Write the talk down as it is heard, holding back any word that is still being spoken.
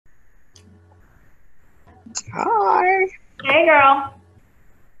Hi. Hey girl,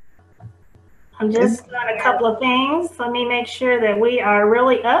 I'm It's just doing a couple of things. Let me make sure that we are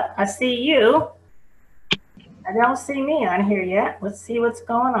really up. I see you. I don't see me on here yet. Let's see what's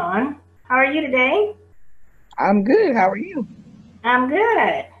going on. How are you today? I'm good. How are you? I'm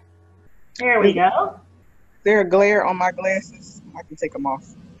good. There we Is go. there a glare on my glasses? I can take them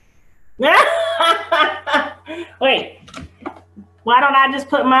off. Wait, why don't I just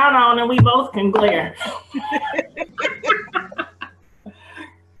put mine on and we both can glare?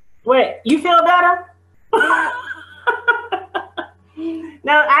 Wait, you feel better?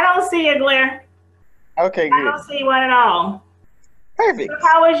 No, I don't see a glare. Okay, I good. don't see one at all. So Perfect.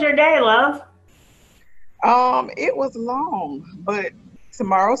 how was your day, love? It was long, but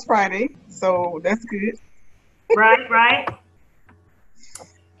tomorrow's Friday, so that's good. Right, right.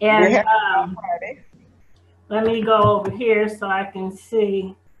 We're And happy about Friday. let me go over here so I can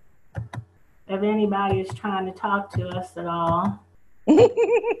see if anybody is trying to talk to us at all.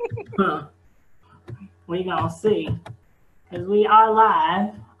 Huh. We gonna see. Because we are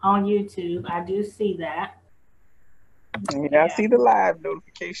live on YouTube. I do see that. Yeah, I Yeah. see the live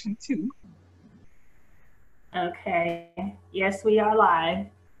notification too. Okay. Yes, we are live.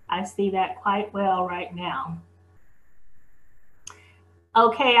 I see that quite well right now.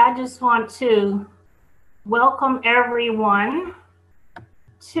 Okay, I just want to welcome everyone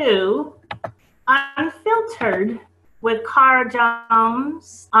to Unfiltered with Cara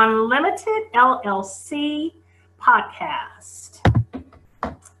Jones Unlimited LLC podcast.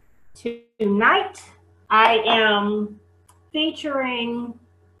 Tonight, I am featuring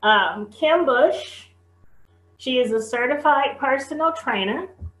Kim Bush. She is a certified personal trainer.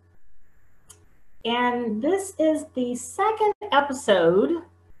 And this is the second episode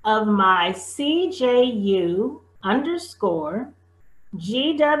of my CJU underscore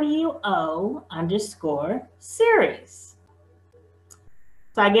GWO underscore series.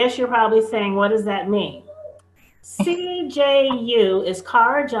 So I guess you're probably saying, what does that mean? CJU is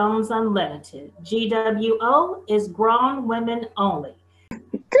Cara Jones Unlimited. GWO is Grown Women Only. So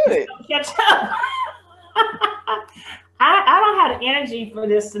Good. catch up. I don't have the energy for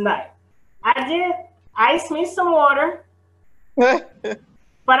this tonight. I did ice me some water, but a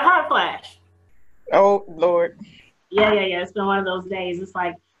hot flash. Oh Lord. Yeah. It's been one of those days. It's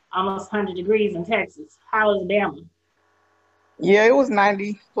like almost 100 degrees in Texas. How is Bama? Yeah, it was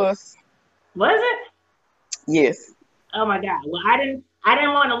 90 plus. Was it? Yes. Oh my God. Well, I didn't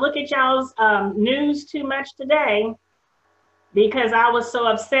want to look at y'all's news too much today because I was so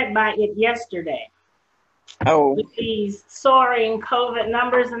upset by it yesterday Oh, with these soaring COVID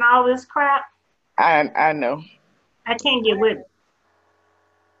numbers and all this crap. I know. I can't get with it.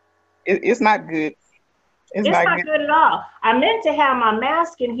 It's not good. It's It's not not good. good at all. I meant to have my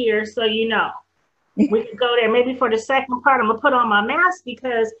mask in here so you know. We could go there. Maybe for the second part, I'm gonna put on my mask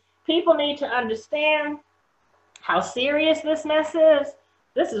because people need to understand how serious this mess is.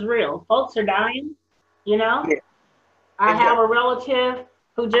 This is real. Folks are dying, you know. Yeah, I have exactly. a relative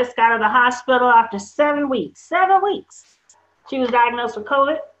who just got out of the hospital after 7 weeks. 7 weeks. She was diagnosed with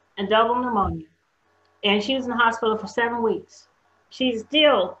COVID and double pneumonia. And she was in the hospital for 7 weeks. She's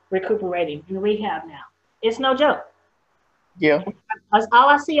still recuperating in rehab now. It's no joke. Yeah. That's all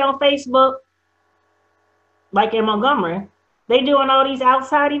I see on Facebook, like in Montgomery, they doing all these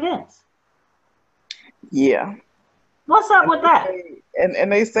outside events. Yeah. What's up And with they that? say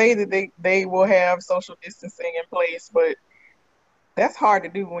and they say that they will have social distancing in place, but that's hard to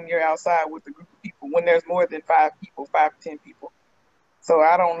do when you're outside with a group of people when there's more than 5 people, 5 to 10 people. So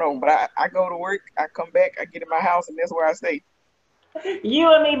I don't know, but I go to work, I come back, I get in my house, and that's where I stay.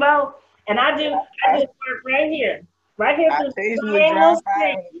 You and me both. And I I, just park right here I through the occasionally same little drive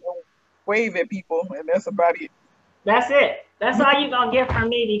by street. and wave at people, and that's about it. That's it. That's all you gonna get from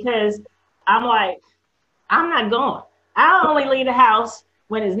me because I'm like, I'm not going. I only leave the house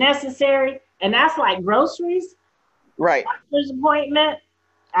when it's necessary, and that's like groceries, Right. doctor's appointment.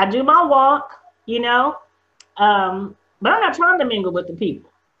 I do my walk, you know, but I'm not trying to mingle with the people.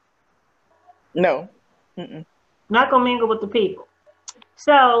 No. Mm-mm. I'm not gonna mingle with the people.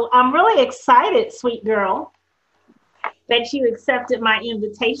 So I'm really excited, sweet girl, that you accepted my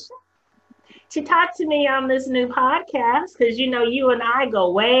invitation to talk to me on this new podcast because you know you and I go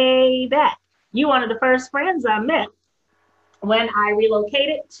way back. You one of the first friends I met when I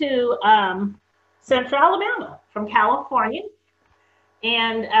relocated to Central Alabama from California,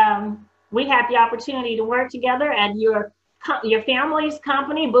 and we had the opportunity to work together at your family's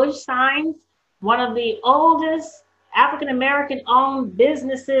company, Bush Signs, one of the oldest African American owned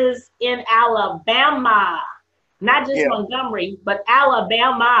businesses in Alabama, not just Yeah. Montgomery, but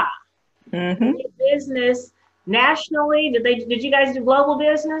Alabama. Mm-hmm. Business nationally? Did you guys do global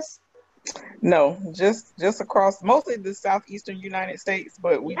business? No, just across mostly the southeastern United States,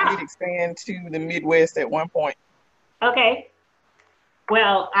 but we Yeah. did expand to the Midwest at one point. Okay.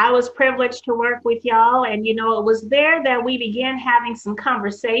 Well, I was privileged to work with y'all, and it was there that we began having some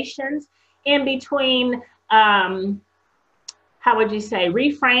conversations in between, how would you say,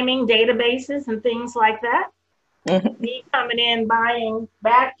 reframing databases and things like that. Mm-hmm. Me coming in buying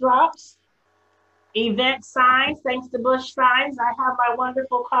backdrops, event signs, thanks to Bush Signs. I have my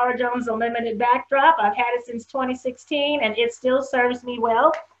wonderful Cara Jones Unlimited backdrop. I've had it since 2016, and it still serves me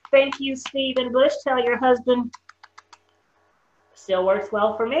well. Thank you, Stephen Bush. Tell your husband, still works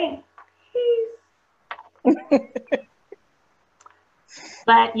well for me.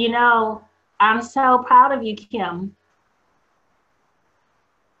 But I'm so proud of you, Kim.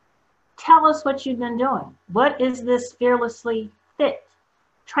 Tell us what you've been doing. What is this Fearlessly Fit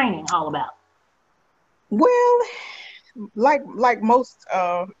training all about? Well, like most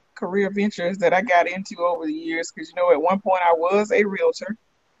career ventures that I got into over the years, because at one point I was a realtor,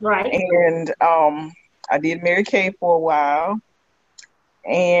 Right. and I did Mary Kay for a while,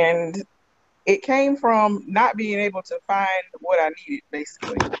 and it came from not being able to find what I needed,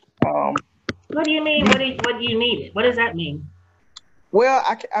 basically. What do you mean? What do you need it? What does that mean? Well,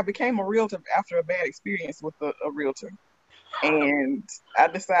 I became a realtor after a bad experience with a realtor. And I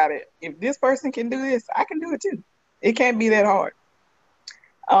decided if this person can do this, I can do it too. It can't be that hard.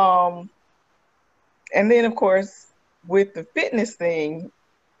 Um, and then, of course, with the fitness thing,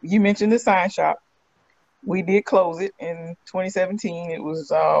 you mentioned the sign shop. We did close it in 2017. It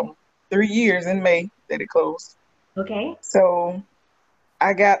was 3 years in May that it closed. Okay. So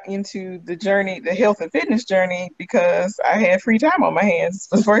I got into the journey, the health and fitness journey, because I had free time on my hands.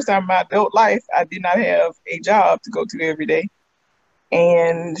 For the first time in my adult life, I did not have a job to go to every day.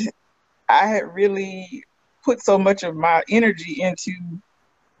 And I had really put so much of my energy into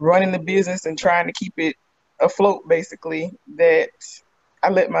running the business and trying to keep it afloat, basically, that I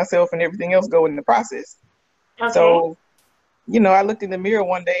let myself and everything else go in the process. Okay. So, I looked in the mirror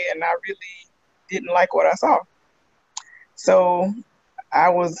one day and I really didn't like what I saw. So I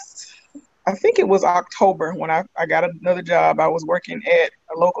think it was October when I got another job. I was working at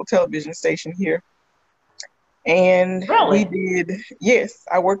a local television station here. And Really? yes,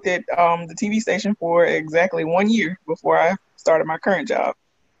 I worked at the TV station for exactly 1 year before I started my current job.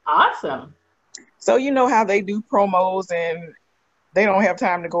 Awesome. So you know how they do promos and they don't have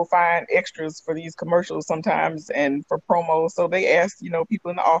time to go find extras for these commercials sometimes and for promos. So they asked, people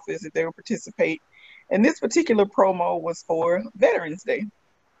in the office if they would participate. And this particular promo was for Veterans Day.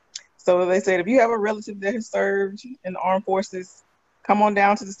 So they said, if you have a relative that has served in the armed forces, come on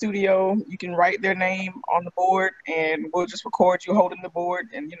down to the studio. You can write their name on the board and we'll just record you holding the board.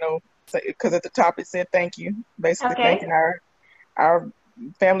 And, because at the top it said, thank you, basically Okay. thanking our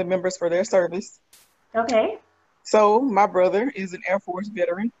family members for their service. Okay. So my brother is an Air Force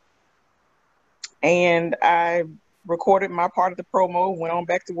veteran, and I recorded my part of the promo, went on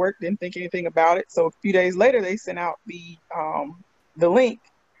back to work, didn't think anything about it. So a few days later, they sent out the link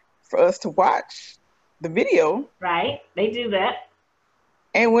for us to watch the video. Right. They do that.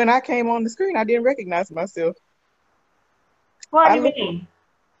 And when I came on the screen, I didn't recognize myself. What do you mean?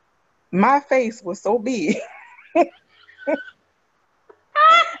 My face was so big.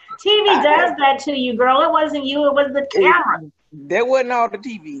 TV does that to you, girl. It wasn't you, it was the camera. That wasn't all the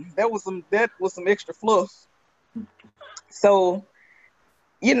TV. That was some extra fluff. So,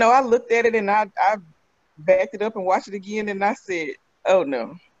 I looked at it and I backed it up and watched it again, and I said, oh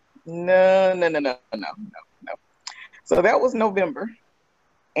no. No. So that was November.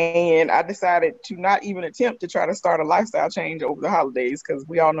 And I decided to not even attempt to try to start a lifestyle change over the holidays, because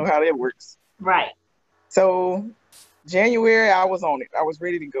we all know how that works. Right. So January, I was on it. I was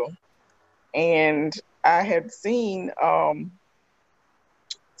ready to go. And I had seen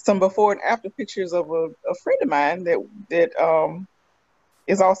some before and after pictures of a friend of mine that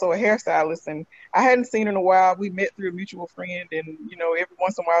is also a hairstylist. And I hadn't seen her in a while. We met through a mutual friend. And, every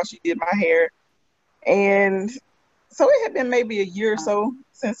once in a while she did my hair. And so it had been maybe a year or so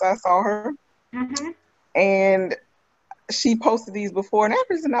since I saw her. Mm-hmm. And she posted these before and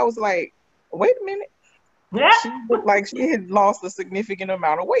afters, and I was like, wait a minute. Yeah. She looked like she had lost a significant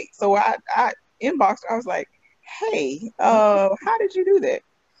amount of weight. So I inboxed her. I was like, hey, how did you do that?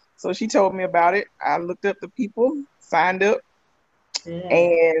 So she told me about it. I looked up the people, signed up,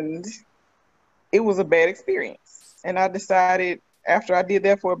 and it was a bad experience. And I decided after I did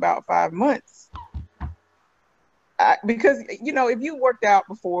that for about 5 months, because, if you worked out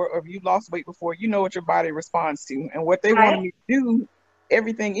before or if you lost weight before, you know what your body responds to. And what they wanted me to do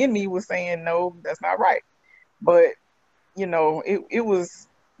everything in me was saying, no, that's not right. But, you know, it was,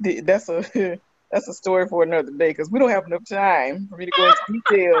 that's a, that's a story for another day because we don't have enough time for me to go into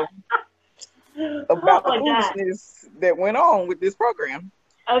detail Oh about the my God. foolishness that went on with this program.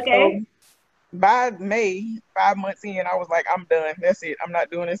 So Okay. by May, 5 months in, I was like, I'm done. That's it. I'm not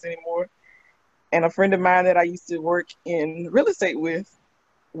doing this anymore. And a friend of mine that I used to work in real estate with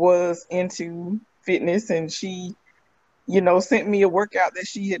was into fitness, and she, you know, sent me a workout that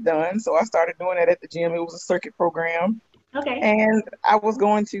she had done. So I started doing that at the gym. It was a circuit program. Okay. And I was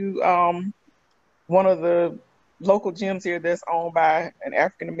going to one of the local gyms here that's owned by an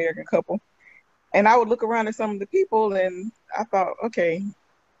African American couple. And I would look around at some of the people and I thought, okay,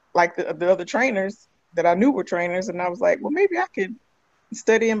 like the other trainers that I knew were trainers. And I was like, well, maybe I could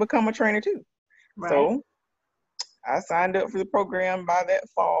study and become a trainer too. Right. So I signed up for the program by that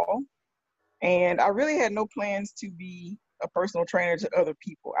fall. And I really had no plans to be a personal trainer to other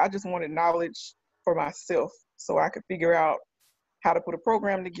people. I just wanted knowledge for myself so I could figure out how to put a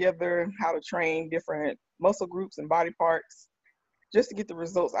program together, how to train different muscle groups and body parts, just to get the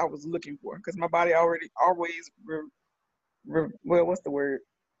results I was looking for. Because my body already always, well, what's the word?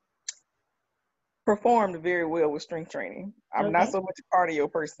 Performed very well with strength training. I'm not Okay. so much a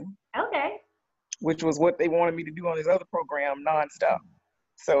cardio person, Okay. which was what they wanted me to do on this other program nonstop.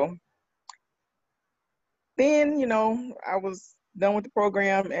 So then, you know, I was done with the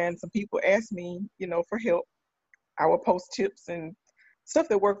program and some people asked me, you know, for help. I would post tips and stuff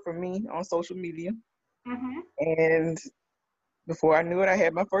that worked for me on social media. Mm-hmm. And before I knew it, I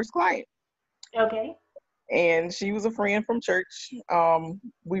had my first client. Okay. And she was a friend from church. She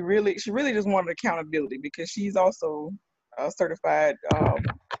really just wanted accountability because she's also a certified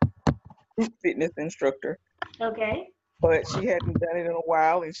group fitness instructor, Okay. but she hadn't done it in a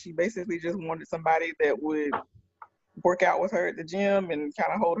while. And she basically just wanted somebody that would work out with her at the gym and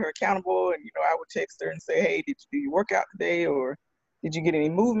kind of hold her accountable. And, you know, I would text her and say, hey, did you do your workout today? Or did you get any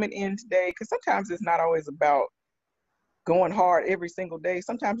movement in today? Because sometimes it's not always about going hard every single day.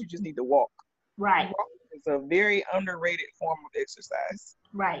 Sometimes you just need to walk. Right. Walking is a very underrated form of exercise.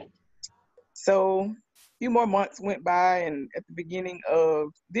 Right. So a few more months went by, and at the beginning of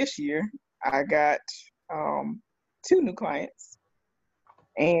this year, I got two new clients.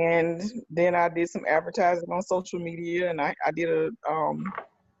 And then I did some advertising on social media, and I did a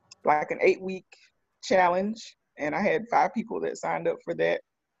like an 8-week challenge, and I had 5 people that signed up for that.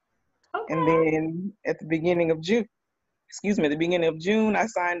 And Okay. then at the beginning of June, the beginning of June, I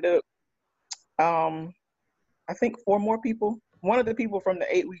signed up I think 4 more people. One of the people from the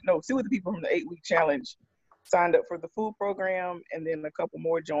 8-week, no, two of the people from the 8-week challenge signed up for the full program, and then a couple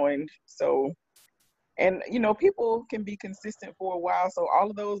more joined. So, and you know, people can be consistent for a while. So all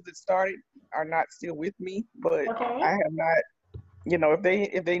of those that started are not still with me, but Okay. I have not. You know, if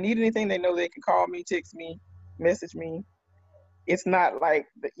they need anything, they know they can call me, text me, message me. It's not like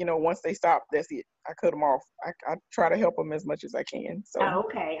you know, once they stop, that's it. I cut them off. I try to help them as much as I can. So. Oh,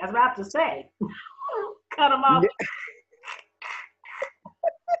 okay. I was about to say, cut them off.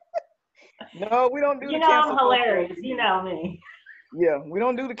 No, we don't do You the know I'm cancel culture over hilarious. You here. know me. Yeah, we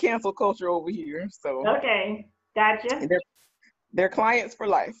don't do the cancel culture over here. So Okay. Gotcha. they're clients for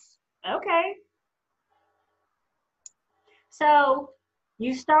life. Okay. So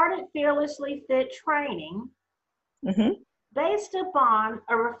you started Fearlessly Fit training Hmm. based upon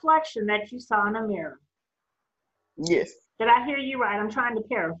a reflection that you saw in a mirror. Yes, Did I hear you right? I'm trying to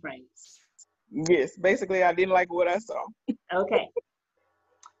paraphrase. yes. Basically, I didn't like what I saw. Okay.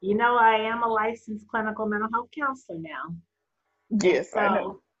 You know, I am a licensed clinical mental health counselor now. And Yes, I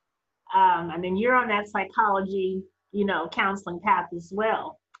know. so, I mean, you're on that psychology, counseling path as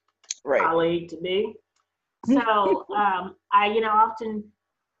well, Right. colleague to be. So, I, often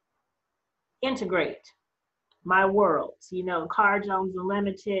integrate my worlds. Car Jones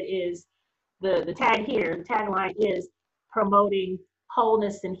Unlimited is the tag here. The tagline is promoting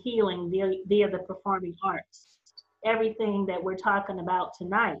wholeness and healing via the performing arts. Everything that we're talking about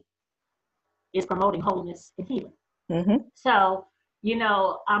tonight is promoting wholeness and healing. Hmm. So,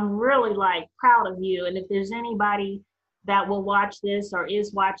 I'm really proud of you. And if there's anybody that will watch this or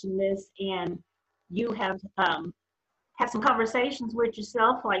is watching this and you have had some conversations with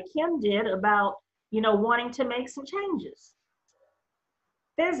yourself like Kim did about, wanting to make some changes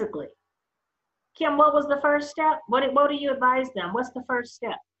physically. Kim, what was the first step? What do you advise them? What's the first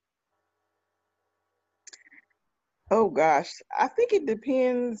step? Oh gosh, I think it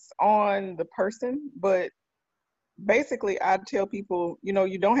depends on the person, but basically, I tell people, you know,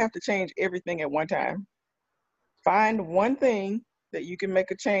 you don't have to change everything at one time. Find one thing that you can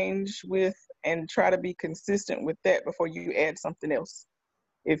make a change with and try to be consistent with that before you add something else.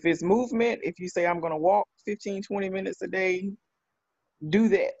 If it's movement, if you say I'm going to walk 15, 20 minutes a day, do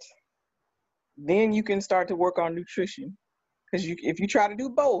that. Then you can start to work on nutrition. Because if you try to do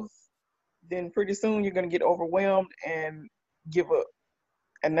both, then pretty soon you're going to get overwhelmed and give up.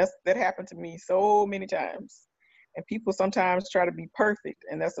 And that happened to me so many times. And people sometimes try to be perfect,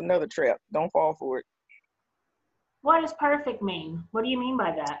 and that's another trap. Don't fall for it. What does perfect mean? What do you mean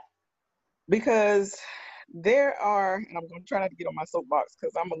by that? Because there are, and I'm going to try not to get on my soapbox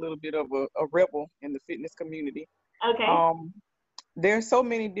because I'm a little bit of a rebel in the fitness community. Okay. There's so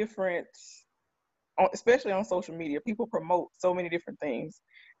many different, especially on social media, people promote so many different things.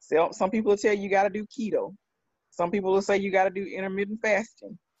 So some people will tell you got to do keto. Some people will say you got to do intermittent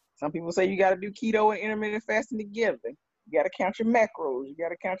fasting. Some people say you got to do keto and intermittent fasting together. You got to count your macros. You got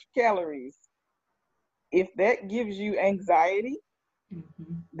to count your calories. If that gives you anxiety,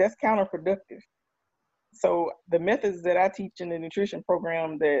 that's counterproductive. So the methods that I teach in the nutrition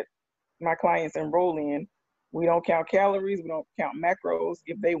program that my clients enroll in, we don't count calories, we don't count macros.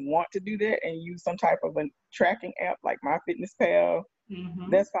 If they want to do that and use some type of a tracking app like MyFitnessPal,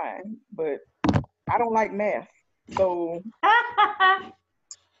 that's fine. But I don't like math. So,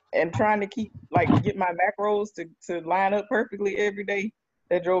 and trying to get my macros to line up perfectly every day,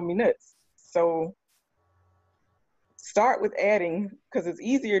 that drove me nuts. So start with adding, because it's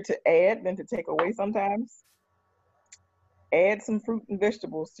easier to add than to take away sometimes. Add some fruit and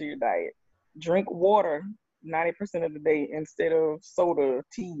vegetables to your diet. Drink water 90% of the day instead of soda,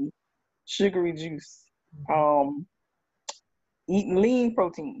 tea, sugary juice. Eat lean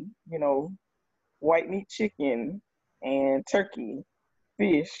protein, white meat chicken and turkey,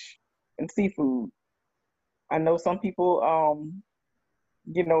 fish, and seafood. I know some people,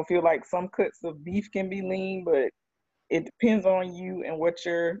 feel like some cuts of beef can be lean, but it depends on you and what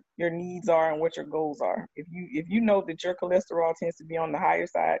your needs are and what your goals are. If you know that your cholesterol tends to be on the higher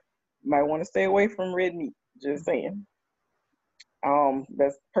side, you might want to stay away from red meat. Just saying.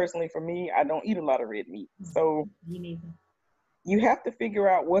 That's personally for me. I don't eat a lot of red meat, so you have to figure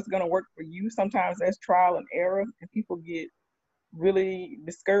out what's going to work for you. Sometimes that's trial and error, and people get really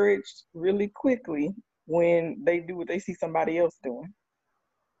discouraged really quickly when they do what they see somebody else doing.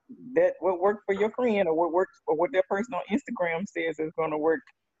 That what worked for your friend or what works or what that person on Instagram says is going to work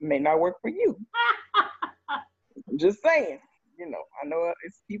may not work for you. Just saying, I know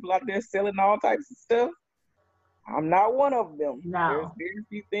it's people out there selling all types of stuff. I'm not one of them. No. There's very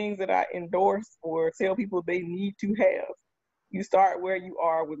few things that I endorse or tell people they need to have. You start where you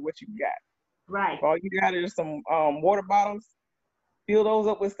are with what you got. Right. If all you got is some water bottles, fill those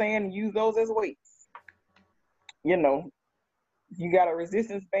up with sand and use those as weights. You got a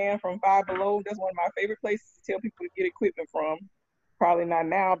resistance band from Five Below. That's one of my favorite places to tell people to get equipment from. Probably not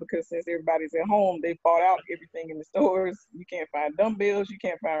now because since everybody's at home, they bought out everything in the stores. You can't find dumbbells. You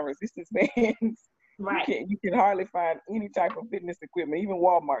can't find resistance bands. Right. You can hardly find any type of fitness equipment. Even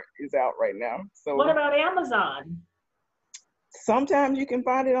Walmart is out right now. So what about Amazon? Sometimes you can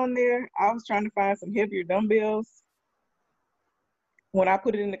find it on there. I was trying to find some heavier dumbbells. When I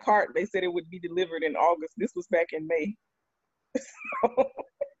put it in the cart, they said it would be delivered in August. This was back in May.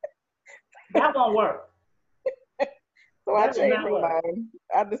 That won't work. So I changed my mind.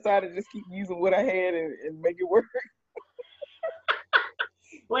 I decided to just keep using what I had and make it work.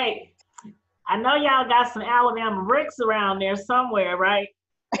 Wait, I know y'all got some Alabama bricks around there somewhere, right?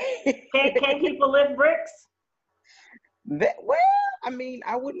 Can people lift bricks?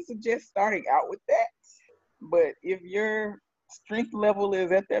 I wouldn't suggest starting out with that. But if your strength level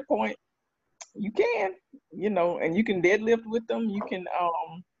is at that point, you can, and you can deadlift with them. You can,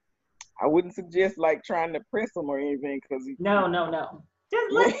 I wouldn't suggest like trying to press them or anything because no.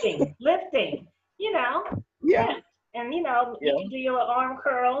 Just lifting, Yeah. And you can do your arm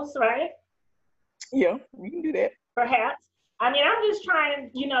curls, right? Yeah, you can do that. Perhaps. I mean, I'm just trying,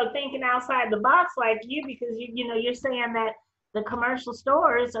 thinking outside the box like you because you're saying that the commercial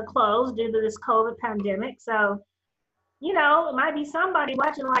stores are closed due to this COVID pandemic. So, it might be somebody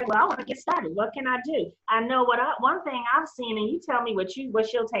watching like, well, I want to get started. What can I do? I know one thing I've seen, and you tell me what's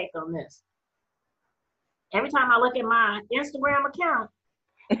your take on this. Every time I look at my Instagram account,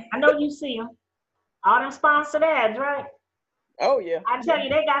 I know you see them. All them sponsored ads, right? Oh, yeah. I tell you,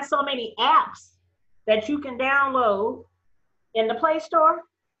 they got so many apps that you can download in the Play Store.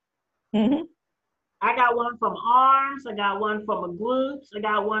 Mm-hmm. I got one for my arms. I got one for my glutes. I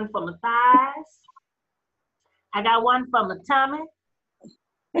got one for my thighs. I got one for my tummy,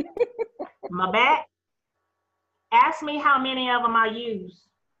 my back. Ask me how many of them I use.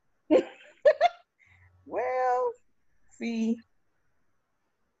 Well, see,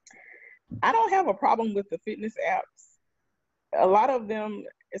 I don't have a problem with the fitness apps. a lot of them,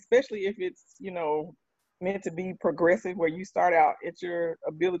 especially if it's, meant to be progressive, where you start out at your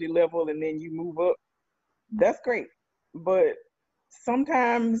ability level and then you move up, that's great. But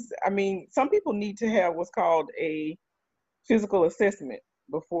sometimes, some people need to have what's called a physical assessment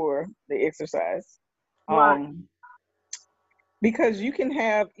before they exercise. Right. Because you can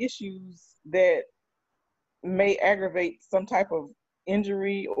have issues that may aggravate some type of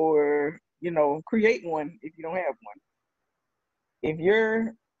injury or, create one if you don't have one. If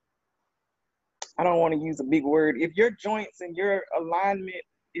I don't want to use a big word, if your joints and your alignment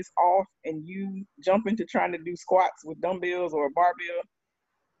is off and you jump into trying to do squats with dumbbells or a barbell,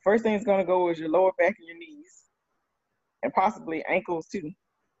 first thing that's going to go is your lower back and your knees, and possibly ankles too.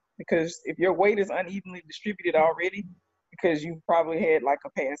 Because if your weight is unevenly distributed already, because you probably had like a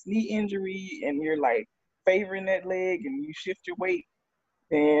past knee injury and you're like favoring that leg and you shift your weight,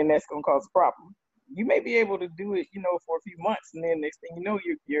 then that's going to cause a problem. You may be able to do it, for a few months, and then next thing you know,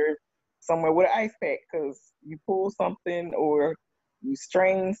 you're somewhere with an ice pack because you pull something or you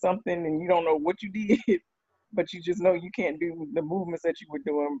strain something and you don't know what you did, but you just know you can't do the movements that you were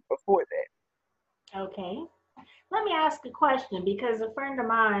doing before that. Okay. Let me ask a question, because a friend of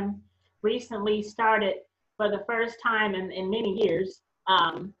mine recently started for the first time in many years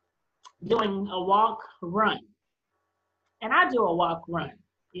doing a walk run. And I do a walk run,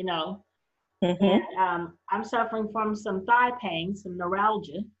 Mm-hmm. And I'm suffering from some thigh pain, some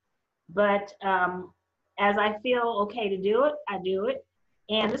neuralgia. But as I feel okay to do it, I do it.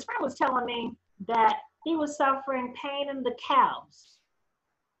 And this friend was telling me that he was suffering pain in the calves.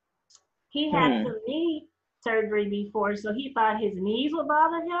 He had some knee surgery before, so he thought his knees would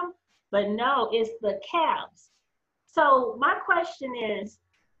bother him. But no, it's the calves. So my question is,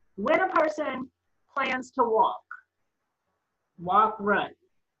 when a person plans to walk, run,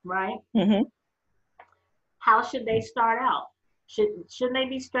 right? Mm-hmm. How should they start out? Shouldn't they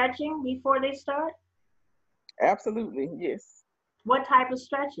be stretching before they start? Absolutely, yes. What type of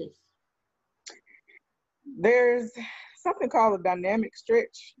stretches? There's something called a dynamic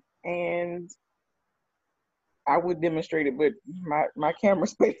stretch, and I would demonstrate it, but my camera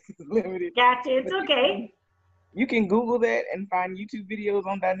space is limited. Gotcha, it's okay. You can Google that and find YouTube videos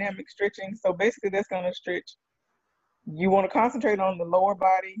on dynamic stretching. So basically that's going to stretch. You want to concentrate on the lower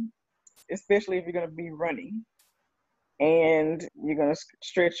body, especially if you're going to be running. And you're going to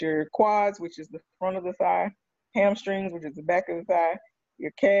stretch your quads, which is the front of the thigh, hamstrings, which is the back of the thigh,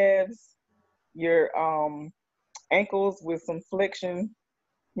 your calves, your ankles with some flexion,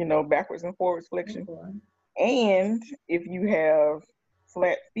 backwards and forwards flexion. Okay. And if you have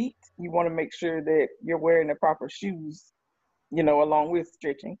flat feet, you want to make sure that you're wearing the proper shoes, along with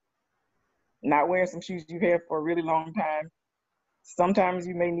stretching. Not wearing some shoes you've had for a really long time. Sometimes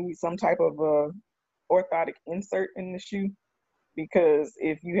you may need some type of orthotic insert in the shoe, because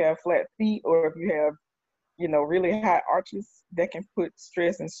if you have flat feet or if you have, really high arches, that can put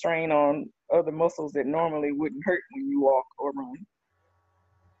stress and strain on other muscles that normally wouldn't hurt when you walk or run.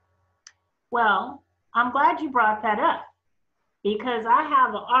 Well, I'm glad you brought that up, because I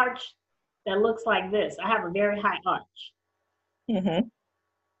have an arch that looks like this. I have a very high arch. Mm-hmm.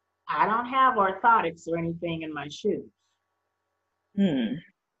 I don't have orthotics or anything in my shoes. Is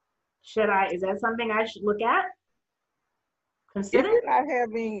that something I should look at? Consider? If you're not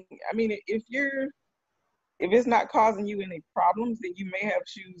having, if it's not causing you any problems, then you may have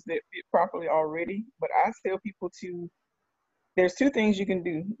shoes that fit properly already. But I tell people there's two things you can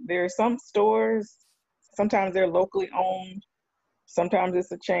do. There are some stores, sometimes they're locally owned, sometimes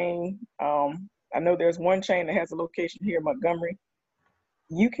it's a chain. I know there's one chain that has a location here in Montgomery.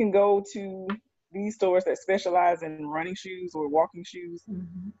 You can go to these stores that specialize in running shoes or walking shoes.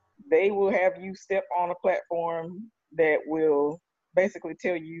 Mm-hmm. They will have you step on a platform that will basically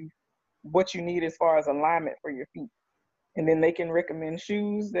tell you what you need as far as alignment for your feet. And then they can recommend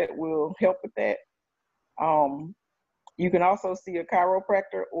shoes that will help with that. You can also see a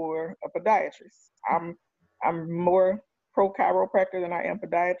chiropractor or a podiatrist. I'm more pro chiropractor than I am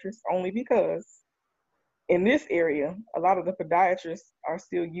podiatrist, only because in this area, a lot of the podiatrists are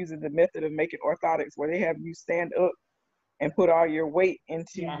still using the method of making orthotics, where they have you stand up and put all your weight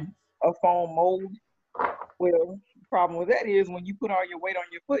into a foam mold. Well, the problem with that is when you put all your weight on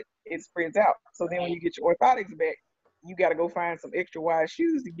your foot, it spreads out. So then when you get your orthotics back, you got to go find some extra wide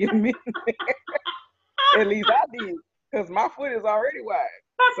shoes to get them in there. At least I did, because my foot is already wide.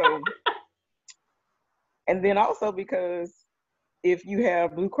 So, and then also because if you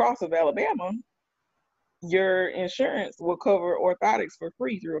have Blue Cross of Alabama, your insurance will cover orthotics for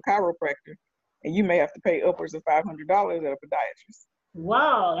free through a chiropractor, and you may have to pay upwards of $500 at a podiatrist.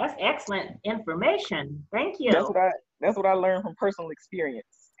 Whoa, that's excellent information. Thank you. That's what I learned from personal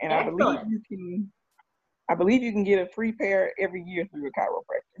experience. And Excellent. I believe you can get a free pair every year through a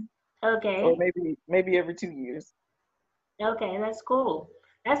chiropractor. Okay. Or maybe every 2 years. Okay, that's cool.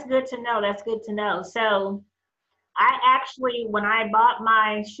 That's good to know. That's good to know. So I actually, when I bought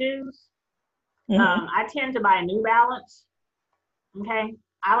my shoes, I tend to buy New Balance. Okay,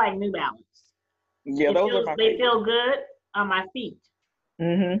 I like New Balance. Yeah, those are my They favorite. feel good on my feet.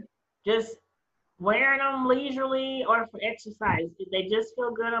 Mm-hmm. Just wearing them leisurely or for exercise, they just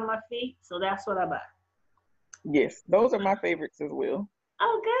feel good on my feet. So that's what I buy. Yes, those are my favorites as well.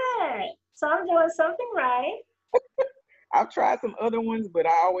 Oh, good. So I'm doing something right. I've tried some other ones, but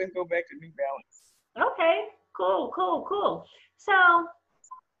I always go back to New Balance. Okay, cool, cool, cool. So,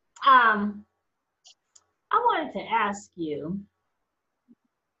 I wanted to ask you,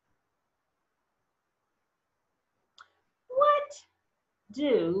 what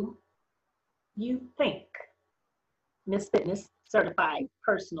do you think, Miss Fitness Certified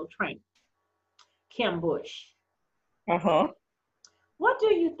Personal Trainer, Kim Bush, Uh-huh. what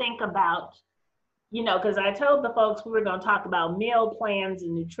do you think about, because I told the folks we were going to talk about meal plans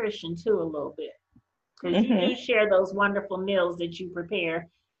and nutrition too a little bit, because you do share those wonderful meals that you prepare,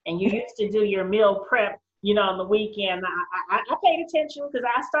 and you used to do your meal prep, on the weekend. I paid attention because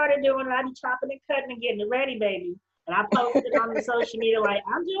I started doing it. I'd be chopping and cutting and getting it ready, baby. And I posted on the social media like,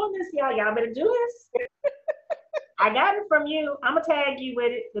 I'm doing this, y'all. Y'all better do this. I got it from you. I'm going to tag you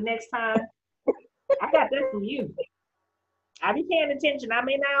with it the next time. I got that from you. I be paying attention. I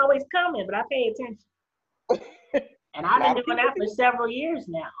may not always comment, but I pay attention. And I've been doing that for several years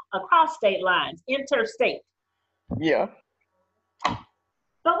now, across state lines, interstate. Yeah.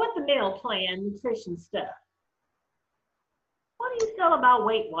 But with the meal plan, nutrition stuff, what do you feel about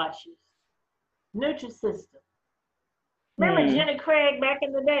Weight Watchers, Nutrisystem? Remember Jenny Craig back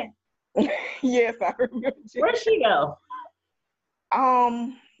in the day? Yes, I remember. Where'd she go? I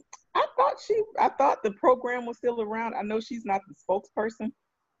thought the program was still around. I know she's not the spokesperson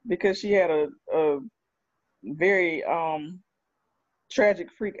because she had a very tragic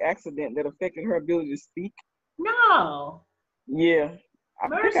freak accident that affected her ability to speak. No. Yeah. I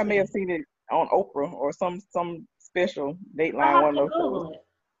Mercy. think I may have seen it on Oprah or some special Dateline. I'll have to Google it.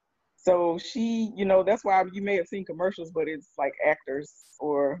 So she, that's why you may have seen commercials, but it's like actors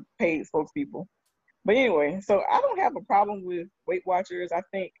or paid spokespeople. But anyway, so I don't have a problem with Weight Watchers. I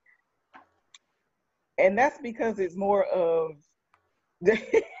think, and that's because it's more of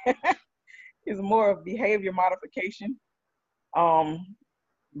behavior modification.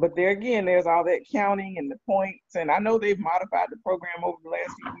 But there again, there's all that counting and the points, and I know they've modified the program over the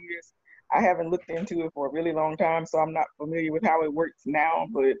last few years. I haven't looked into it for a really long time, so I'm not familiar with how it works now,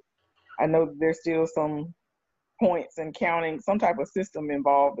 but I know there's still some points and counting, some type of system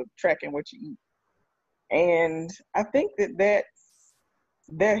involved of tracking what you eat. And I think that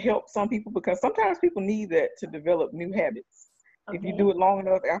helps some people because sometimes people need that to develop new habits. Okay. If you do it long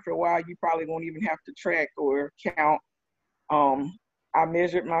enough, after a while, you probably won't even have to track or count. I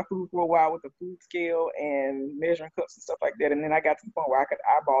measured my food for a while with a food scale and measuring cups and stuff like that. And then I got to the point where I could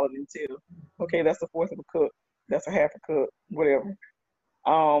eyeball it and tell, okay, that's a fourth of a cup. That's a half a cup, whatever.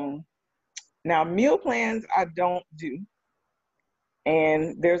 Now, meal plans I don't do.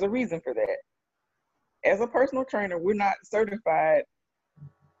 And there's a reason for that. As a personal trainer, we're not certified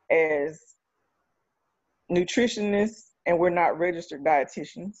as nutritionists and we're not registered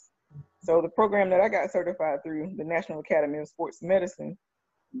dietitians. So the program that I got certified through, the National Academy of Sports Medicine,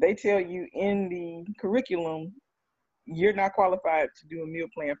 they tell you in the curriculum, you're not qualified to do a meal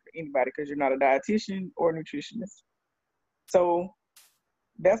plan for anybody because you're not a dietitian or a nutritionist. So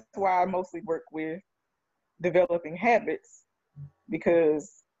that's why I mostly work with developing habits,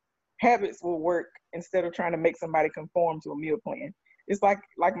 because habits will work instead of trying to make somebody conform to a meal plan. It's like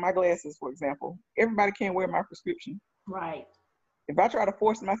my glasses, for example. Everybody can't wear my prescription. Right. If I try to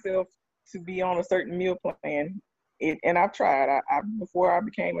force myself to be on a certain meal plan, and I've tried. Before I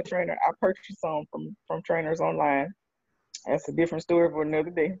became a trainer, I purchased some from trainers online. That's a different story for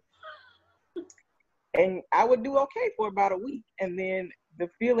another day. And I would do okay for about a week. And then the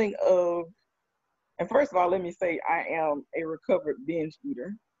feeling of, and first of all, let me say I am a recovered binge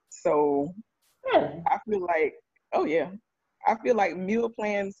eater. So I feel like, I feel like meal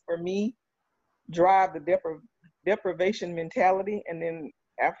plans for me drive the deprivation mentality, and then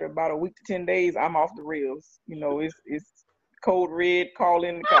after about a week to 10 days, I'm off the rails. It's code red, call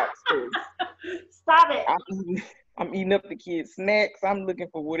in the cops. Stop it. I'm eating up the kids' snacks. I'm looking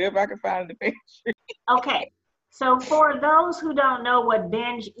for whatever I can find in the pantry. Okay. So for those who don't know what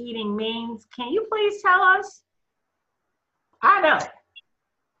binge eating means, can you please tell us? I know.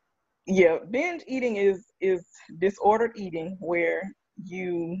 Yeah, binge eating is is disordered eating, where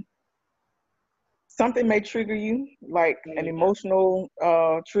something may trigger you, like an emotional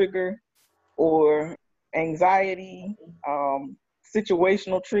trigger or anxiety,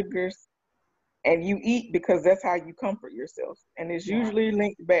 situational triggers, and you eat because that's how you comfort yourself. And it's usually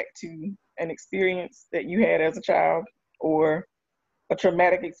linked back to an experience that you had as a child or a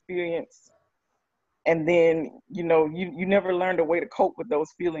traumatic experience. And then, you never learned a way to cope with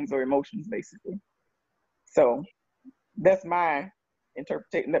those feelings or emotions, basically. So that's my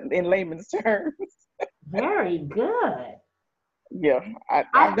interpretation in layman's terms. Very good. Yeah,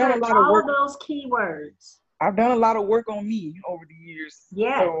 I've done a lot of work. All those keywords. I've done a lot of work on me over the years.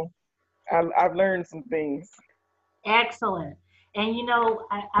 Yeah. So I've learned some things. Excellent. And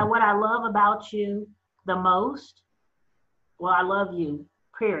what I love about you the most, well, I love you,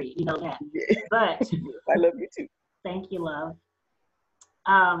 period. You know that. Yeah. But I love you too. Thank you, love.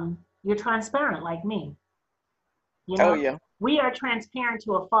 You're transparent like me. Oh, yeah. We are transparent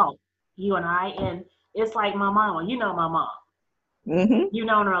to a fault, you and I. And it's like my mama. You know my mom. Mm-hmm. You've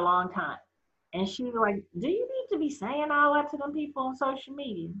known her a long time. And she was like, do you need to be saying all that to them people on social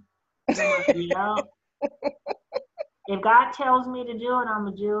media? And I'm like, yeah. If God tells me to do it, I'm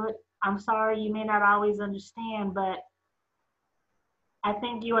going to do it. I'm sorry, you may not always understand, but I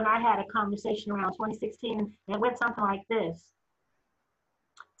think you and I had a conversation around 2016, and it went something like this.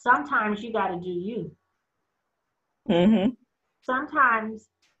 Sometimes you got to do you. Mm-hmm. Sometimes,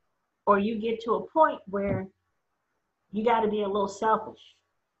 or you get to a point where you got to be a little selfish.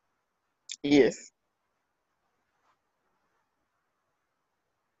 Yes.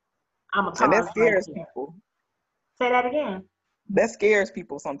 I'm a pause. And that scares people. Say that again. That scares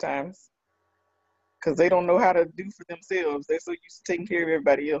people sometimes because they don't know how to do for themselves. They're so used to taking care of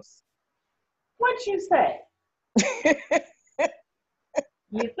everybody else. What you say?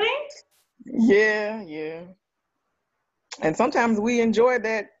 You think? Yeah. And sometimes we enjoy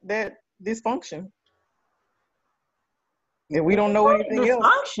that dysfunction. If we don't know anything else.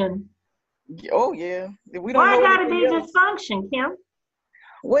 Dysfunction? Oh, yeah. If we don't Why know gotta be else, dysfunction, Kim?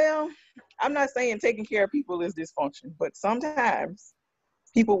 Well, I'm not saying taking care of people is dysfunction, but sometimes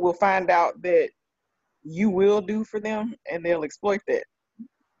people will find out that you will do for them and they'll exploit that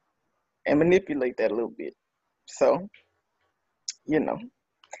and manipulate that a little bit. So,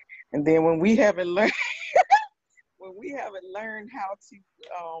 and then when we haven't learned how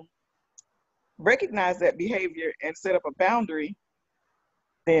to recognize that behavior and set up a boundary,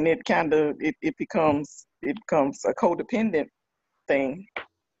 then it becomes a codependent thing.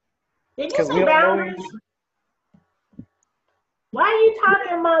 Did you say boundaries? Why are you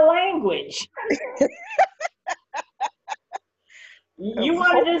talking my language? You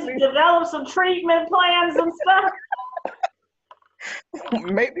want to just develop some treatment plans and stuff?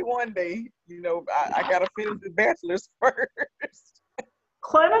 Maybe one day, I got to finish the bachelor's first.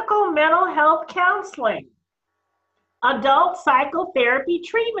 Clinical mental health counseling. Adult psychotherapy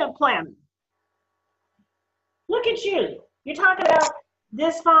treatment planning. Look at you. You're talking about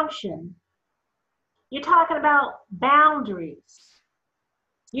dysfunction. You're talking about boundaries.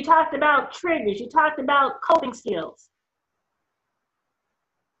 You talked about triggers. You talked about coping skills.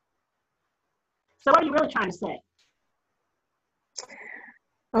 So what are you really trying to say?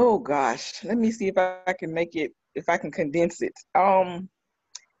 Oh gosh, let me see if I can condense it.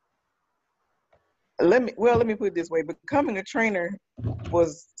 Let me put it this way. Becoming a trainer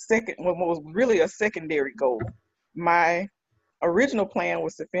was really a secondary goal. My original plan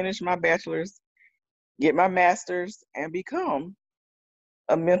was to finish my bachelor's, get my master's, and become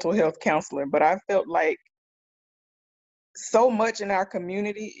a mental health counselor. But I felt like so much in our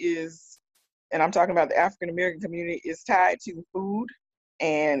community and I'm talking about the African American community, is tied to food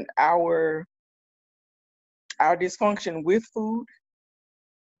and our dysfunction with food.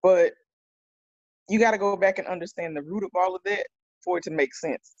 But you got to go back and understand the root of all of that for it to make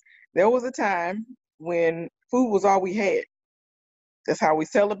sense. There was a time when food was all we had. That's how we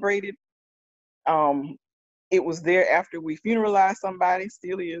celebrated. It was there after we funeralized somebody,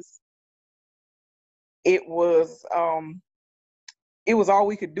 still is. It was all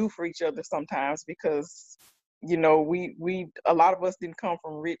we could do for each other sometimes because, we a lot of us didn't come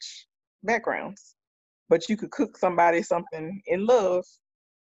from rich backgrounds, but you could cook somebody something in love,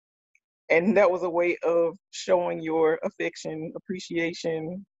 and that was a way of showing your affection,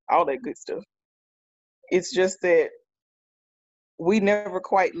 appreciation, all that good stuff. It's just that we never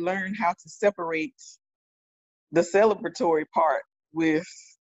quite learned how to separate the celebratory part with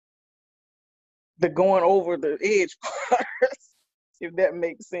the going over the edge part, if that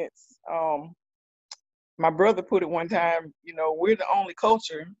makes sense. My brother put it one time, we're the only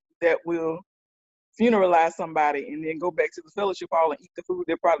culture that will funeralize somebody and then go back to the fellowship hall and eat the food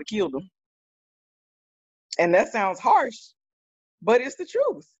that probably killed them. And that sounds harsh, but it's the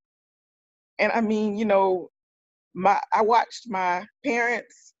truth. And I mean, you know, I watched my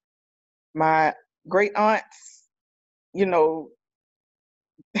parents, my great aunts, you know,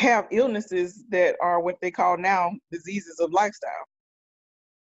 have illnesses that are what they call now diseases of lifestyle.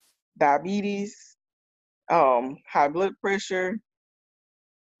 Diabetes, high blood pressure.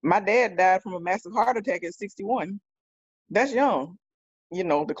 My dad died from a massive heart attack at 61. That's young. You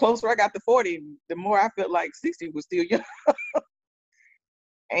know, the closer I got to 40, the more I felt like 60 was still young.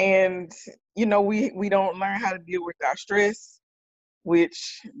 And, you know, we don't learn how to deal with our stress,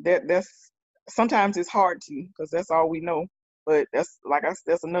 which that's sometimes it's hard to, because that's all we know. But that's, like I said,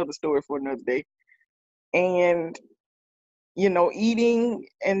 that's another story for another day. And, you know, eating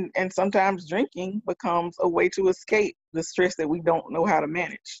and sometimes drinking becomes a way to escape the stress that we don't know how to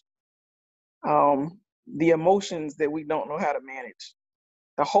manage. The emotions that we don't know how to manage,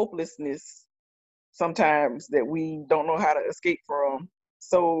 the hopelessness sometimes that we don't know how to escape from.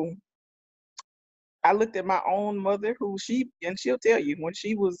 So I looked at my own mother, she'll tell you, when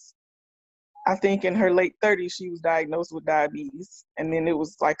she was, I think in her late 30s, she was diagnosed with diabetes. And then it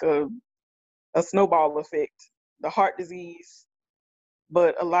was like a snowball effect, the heart disease.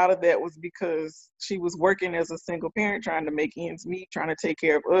 But a lot of that was because she was working as a single parent, trying to make ends meet, trying to take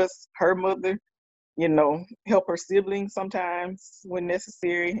care of us, her mother, you know, help her siblings sometimes when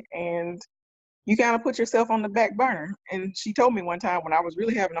necessary. And you kind of put yourself on the back burner. And she told me one time when I was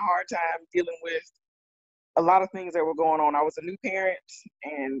really having a hard time dealing with a lot of things that were going on. I was a new parent,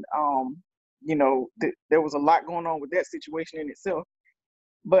 and you know, there was a lot going on with that situation in itself.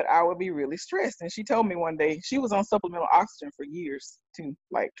 But I would be really stressed. And she told me one day, she was on supplemental oxygen for years too,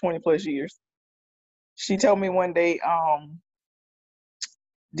 like 20 plus years. She told me one day,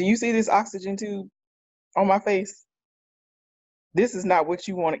 do you see this oxygen tube on my face? This is not what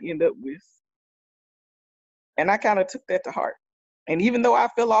you want to end up with. And I kind of took that to heart. And even though I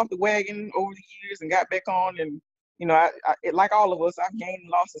fell off the wagon over the years and got back on, and, you know, like all of us, I've gained and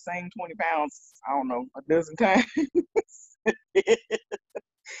lost the same 20 pounds, I don't know, a dozen times.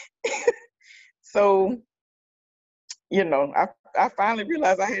 So, you know, I finally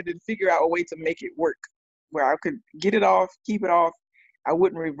realized I had to figure out a way to make it work, where I could get it off, keep it off. I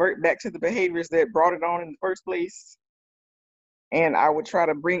wouldn't revert back to the behaviors that brought it on in the first place. And I would try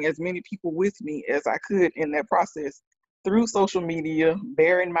to bring as many people with me as I could in that process through social media,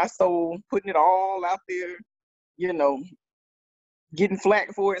 bearing my soul, putting it all out there, you know, getting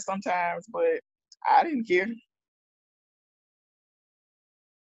flack for it sometimes, but I didn't care.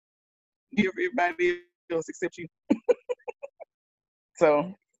 Everybody else except you.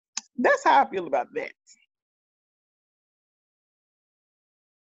 So that's how I feel about that.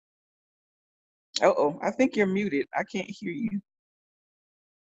 Uh-oh, I think you're muted. I can't hear you.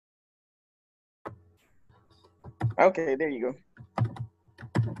 Okay, there you go.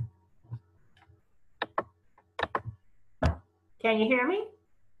 Can you hear me?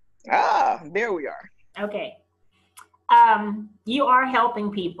 Ah, there we are. Okay. You are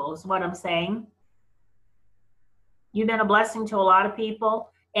helping people is what I'm saying. You've been a blessing to a lot of people,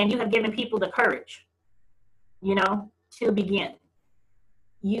 and you have given people the courage, you know, to begin.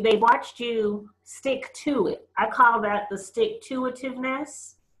 They watched you stick to it. I call that the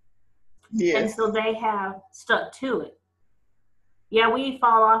stick-to-itiveness. Yes. And so they have stuck to it. Yeah, we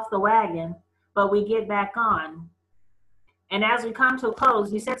fall off the wagon, but we get back on. And as we come to a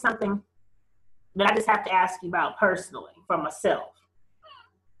close, you said something that I just have to ask you about personally for myself.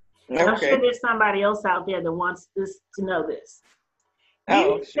 Okay. I'm sure there's somebody else out there that wants this to know this.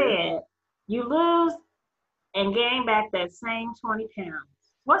 You said you lose and gain back that same 20 pounds.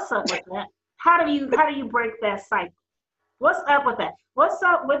 What's up with that? How do you break that cycle? What's up with that? What's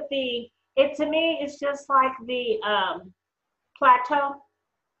up with it to me, it's just like the plateau.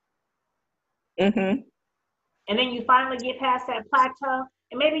 Mm-hmm. And then you finally get past that plateau,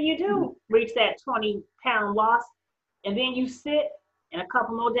 and maybe you do reach that 20-pound loss, and then you sit, and a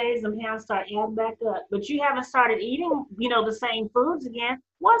couple more days, the pounds start adding back up. But you haven't started eating, you know, the same foods again.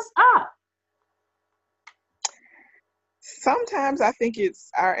 What's up? Sometimes I think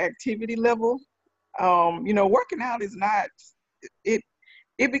it's our activity level. You know, working out is not, it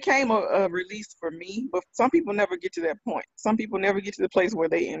became a release for me, but some people never get to that point. Some people never get to the place where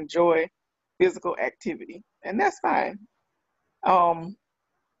they enjoy physical activity, and that's fine.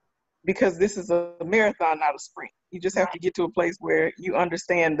 Because this is a marathon, not a sprint. You just have to get to a place where you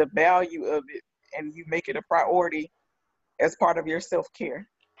understand the value of it and you make it a priority as part of your self-care.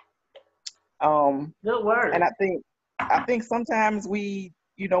 Good word. And I think sometimes we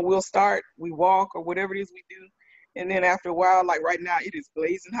we'll start, we walk or whatever it is we do. And then after a while, like right now, it is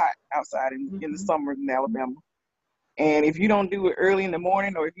blazing hot outside in the summer in Alabama. And if you don't do it early in the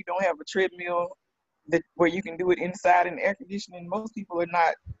morning, or if you don't have a treadmill where you can do it inside in air conditioning, most people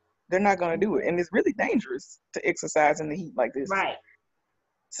they're not going to do it. And it's really dangerous to exercise in the heat like this. Right.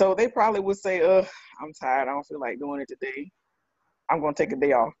 So they probably would say, I'm tired. I don't feel like doing it today. I'm going to take a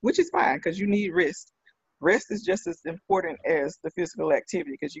day off, which is fine because you need rest. Rest is just as important as the physical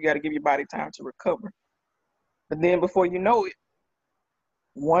activity because you got to give your body time to recover. But then before you know it,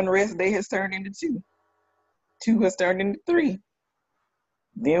 one rest day has turned into two. Two has turned into three.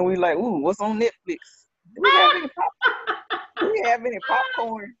 Then we like, ooh, what's on Netflix? Do we have any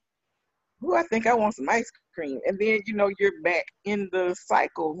popcorn? Ooh, I think I want some ice cream. And then, you're back in the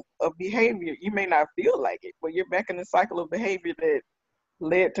cycle of behavior. You may not feel like it, but you're back in the cycle of behavior that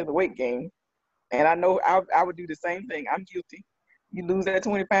led to the weight gain. And I know I would do the same thing. I'm guilty. You lose that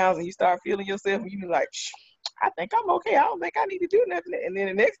 20 pounds and you start feeling yourself and you be like, I think I'm okay. I don't think I need to do nothing. And then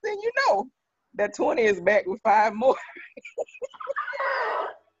the next thing you know, that 20 is back with 5 more.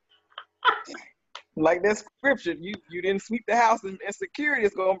 Like that scripture, you didn't sweep the house and security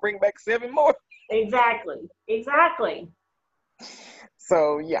is going to bring back 7 more. Exactly.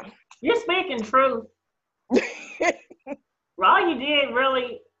 So, yeah. You're speaking truth. Well, all you did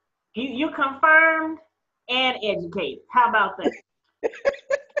really, you confirmed and educated. How about that?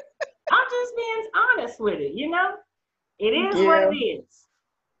 I'm just being honest with it, It is what it is.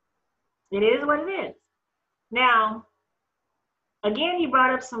 It is what it is. Now, again, you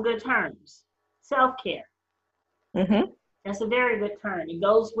brought up some good terms. Self-care. Mm-hmm. That's a very good term. It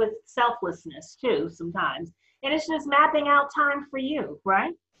goes with selflessness, too, sometimes. And it's just mapping out time for you,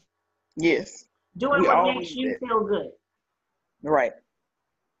 right? Yes. Doing what makes you feel good. Right.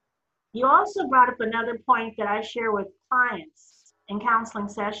 You also brought up another point that I share with clients in counseling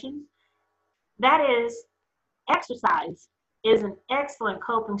sessions. That is, exercise is an excellent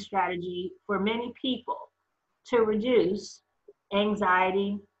coping strategy for many people to reduce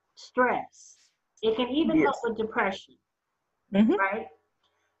anxiety, stress. It can even help with depression, right?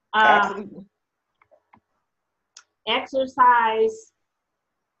 Absolutely. Exercise,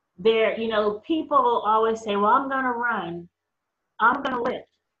 people always say, well, I'm going to run, I'm going to lift.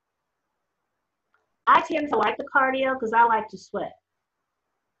 I tend to like the cardio because I like to sweat.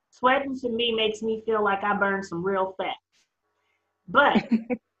 Sweating to me makes me feel like I burned some real fat. But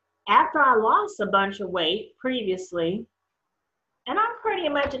after I lost a bunch of weight previously, and I'm pretty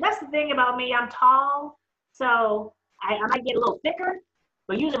much, that's the thing about me, I'm tall, so I might get a little thicker,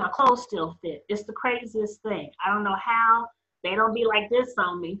 but usually my clothes still fit. It's the craziest thing. I don't know how. They don't be like this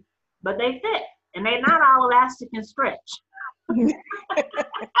on me, but they fit, and they're not all elastic and stretch.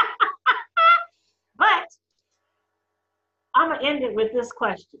 But I'm going to end it with this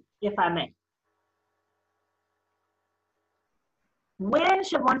question, if I may. When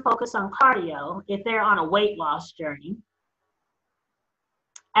should one focus on cardio if they're on a weight loss journey,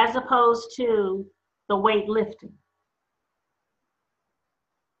 as opposed to the weightlifting?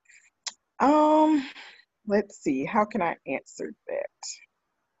 Let's see. How can I answer that?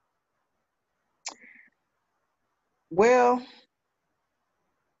 Well,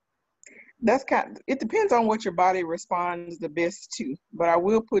 it depends on what your body responds the best to, but I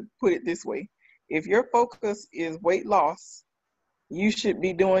will put it this way. If your focus is weight loss, you should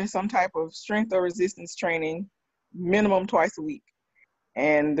be doing some type of strength or resistance training minimum twice a week.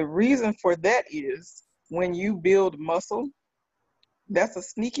 And the reason for that is when you build muscle, that's a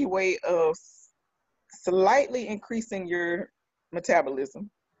sneaky way of slightly increasing your metabolism.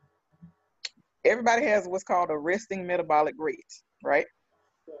 Everybody has what's called a resting metabolic rate, right?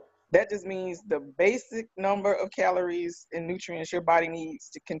 That just means the basic number of calories and nutrients your body needs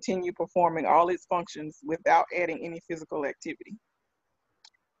to continue performing all its functions without adding any physical activity.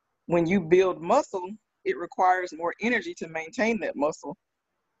 When you build muscle, it requires more energy to maintain that muscle.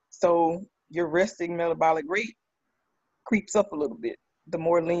 So your resting metabolic rate creeps up a little bit, the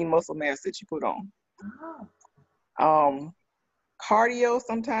more lean muscle mass that you put on. Cardio,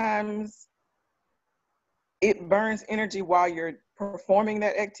 sometimes it burns energy while you're performing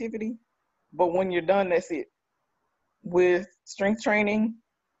that activity, but when you're done, that's it. With strength training,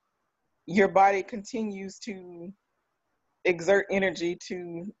 your body continues to exert energy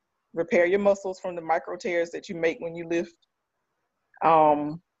to repair your muscles from the micro tears that you make when you lift.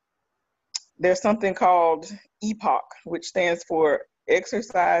 There's something called EPOC, which stands for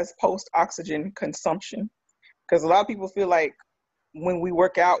exercise post-oxygen consumption. Because a lot of people feel like when we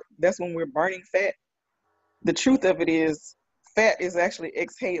work out, that's when we're burning fat. The truth of it is fat is actually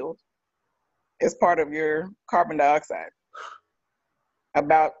exhaled as part of your carbon dioxide.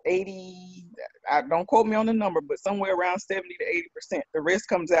 about 80, I don't quote me on the number, but somewhere around 70 to 80%. The rest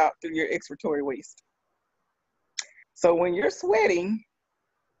comes out through your excretory waste. So when you're sweating,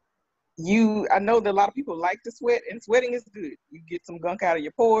 I know that a lot of people like to sweat, and sweating is good. You get some gunk out of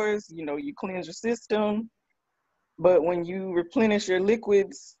your pores, you cleanse your system. But when you replenish your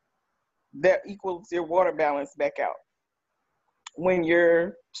liquids, that equals your water balance back out. When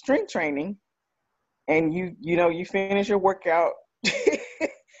you're strength training and you finish your workout,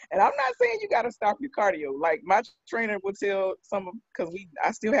 and I'm not saying you got to stop your cardio. Like my trainer would tell because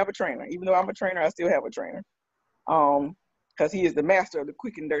I still have a trainer. Even though I'm a trainer, I still have a trainer. Because he is the master of the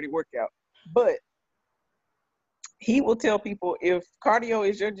quick and dirty workout. But he will tell people, if cardio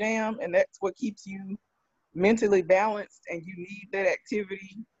is your jam and that's what keeps you mentally balanced and you need that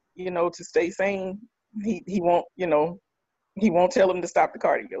activity, to stay sane, he won't, he won't tell them to stop the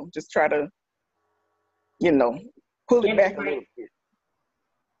cardio. Just try to, pull it back a little bit.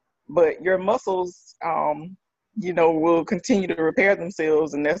 But your muscles, will continue to repair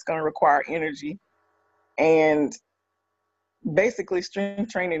themselves, and that's going to require energy. And basically,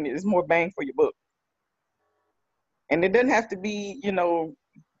 strength training is more bang for your buck. And it doesn't have to be, we're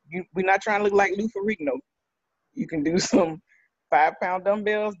not trying to look like Lou Ferrigno. You can do some 5-pound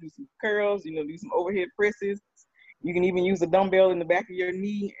dumbbells, do some curls, do some overhead presses. You can even use a dumbbell in the back of your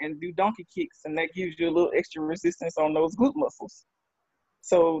knee and do donkey kicks, and that gives you a little extra resistance on those glute muscles.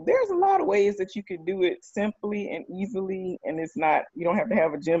 So there's a lot of ways that you can do it simply and easily, and you don't have to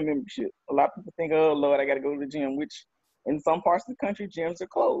have a gym membership. A lot of people think, oh Lord, I got to go to the gym, which in some parts of the country, gyms are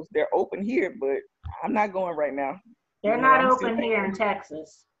closed. They're open here, but I'm not going right now. They're not open here in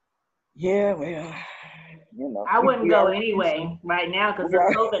Texas. Yeah, well, I wouldn't go anyway right now because the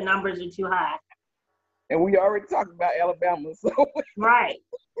COVID numbers are too high. And we already talked about Alabama, so. Right,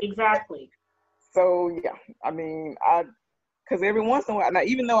 exactly. So, yeah, I mean, because every once in a while, now,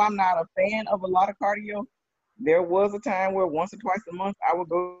 even though I'm not a fan of a lot of cardio, there was a time where once or twice a month I would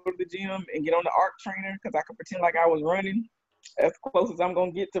go to the gym and get on the arc trainer because I could pretend like I was running. As close as I'm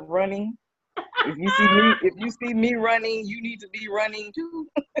gonna get to running. If you see me running, you need to be running too.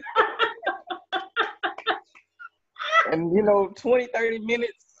 And 20, 30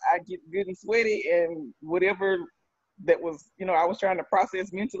 minutes, I get good and sweaty, and whatever that was, I was trying to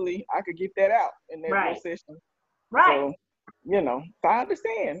process mentally, I could get that out in that little session. Right. So, I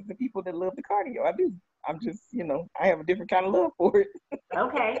understand the people that love the cardio. I do. I'm just, I have a different kind of love for it.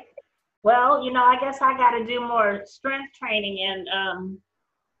 Okay. Well, I guess I got to do more strength training, and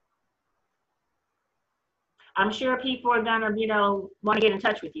I'm sure people are going to, want to get in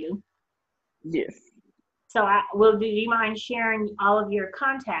touch with you. Yes. So do you mind sharing all of your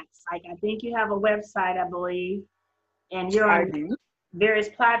contacts? Like, I think you have a website, I believe, and you're on various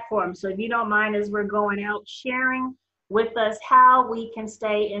platforms. So if you don't mind, as we're going out, sharing with us how we can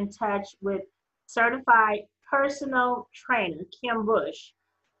stay in touch with certified personal trainer Kim Bush,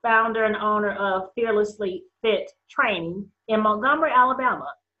 founder and owner of Fearlessly Fit Training in Montgomery, Alabama.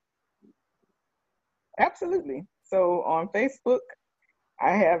 Absolutely. So on Facebook,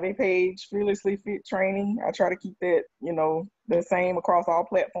 I have a page, Fearlessly Fit Training. I try to keep that, the same across all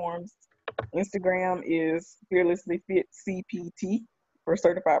platforms. Instagram is Fearlessly Fit CPT for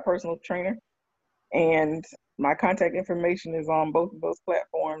Certified Personal Trainer. And my contact information is on both of those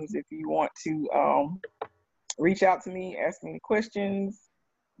platforms if you want to reach out to me, ask me any questions.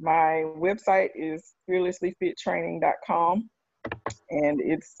 My website is fearlesslyfittraining.com, and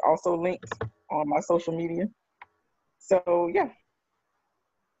it's also linked on my social media. So, yeah,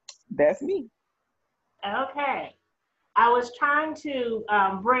 that's me. Okay. I was trying to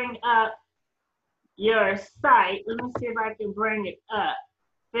bring up your site. Let me see if I can bring it up.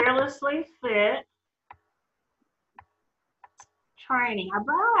 Fearlessly Fit Training. I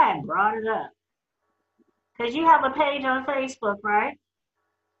brought it up. Because you have a page on Facebook, right?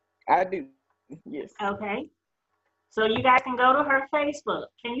 I do, yes. Okay. So you guys can go to her Facebook.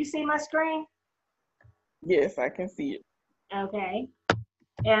 Can you see my screen? Yes, I can see it. Okay.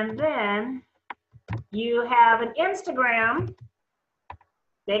 And then you have an Instagram.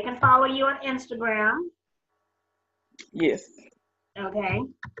 They can follow you on Instagram. Yes. Okay.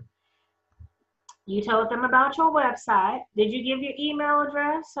 You told them about your website. Did you give your email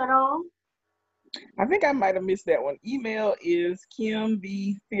address at all? I think I might have missed that one. Email is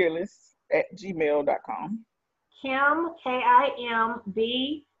kimbfearless@gmail.com. Kim,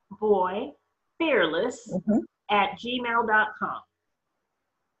 K-I-M-B, boy, fearless at gmail.com.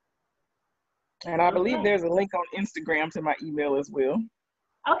 And I believe there's a link on Instagram to my email as well.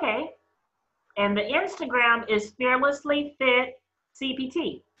 Okay. And the Instagram is Fearlessly Fit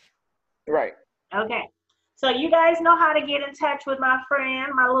CPT. Right. Okay. So you guys know how to get in touch with my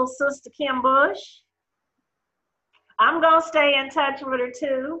friend, my little sister, Kim Bush. I'm going to stay in touch with her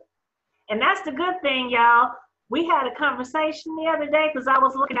too. And that's the good thing, y'all. We had a conversation the other day because I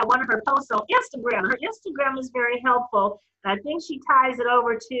was looking at one of her posts on Instagram. Her Instagram is very helpful. And I think she ties it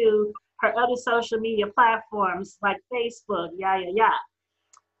over to her other social media platforms like Facebook,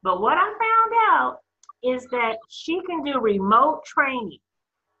 But what I found out is that she can do remote training.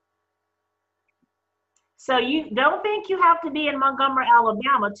 So you don't think you have to be in Montgomery,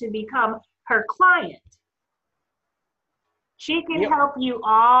 Alabama to become her client. She can help you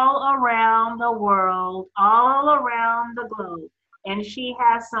all around the world, all around the globe. And she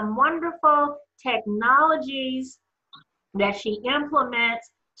has some wonderful technologies that she implements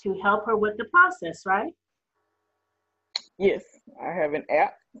to help her with the process, right? Yes, I have an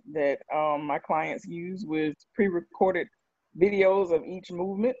app that my clients use with pre-recorded videos of each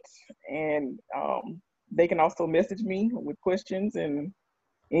movement, and they can also message me with questions and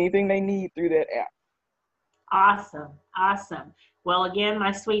anything they need through that app. Awesome, awesome. Well, again,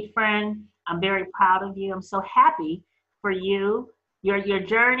 my sweet friend, I'm very proud of you. I'm so happy for you. Your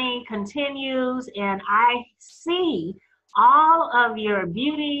journey continues, and I see all of your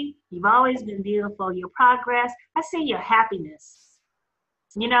beauty. You've always been beautiful, your progress. I see your happiness.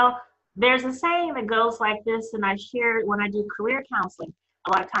 You know, there's a saying that goes like this, and I share it when I do career counseling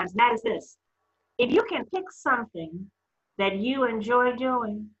a lot of times, and that is this. If you can pick something that you enjoy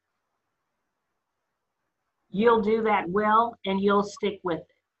doing, you'll do that well and you'll stick with it.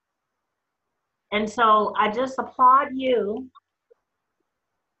 And so I just applaud you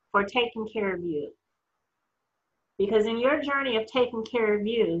for taking care of you. Because in your journey of taking care of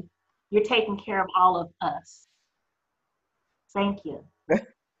you, you're taking care of all of us. Thank you.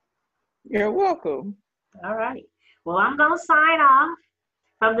 You're welcome. All right. Well, I'm going to sign off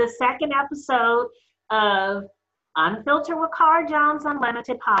from the second episode of Unfiltered with Cara Jones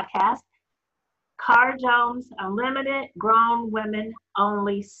Unlimited podcast. Cara Jones Unlimited Grown Women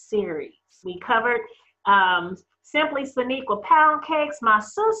Only series. We covered Simply Saniqua Pound Cakes, my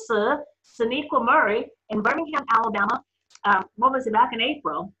sister, Saniqua Murray in Birmingham, Alabama. What was it, back in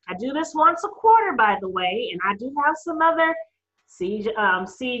April? I do this once a quarter, by the way, and I do have some other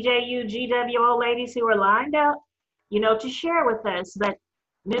CJU, GWO ladies who are lined up, to share with us. But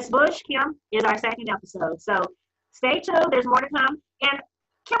Miss Bush, Kim, is our second episode. So stay tuned. There's more to come. And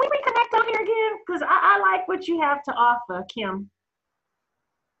can we reconnect on here again? Because I like what you have to offer, Kim.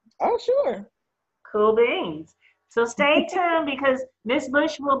 Oh, sure. Cool beans. So stay tuned because Miss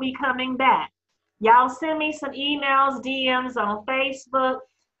Bush will be coming back. Y'all send me some emails, DMs on Facebook,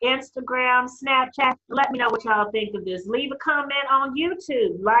 Instagram, Snapchat. Let me know what y'all think of this. Leave a comment on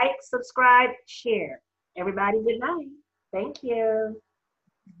YouTube. Like, subscribe, share. Everybody, good night. Thank you.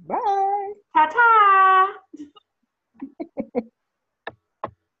 Bye. Ta-ta.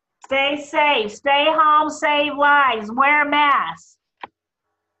 Stay safe. Stay home. Save lives. Wear a mask.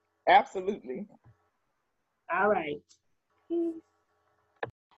 Absolutely. All right. Peace.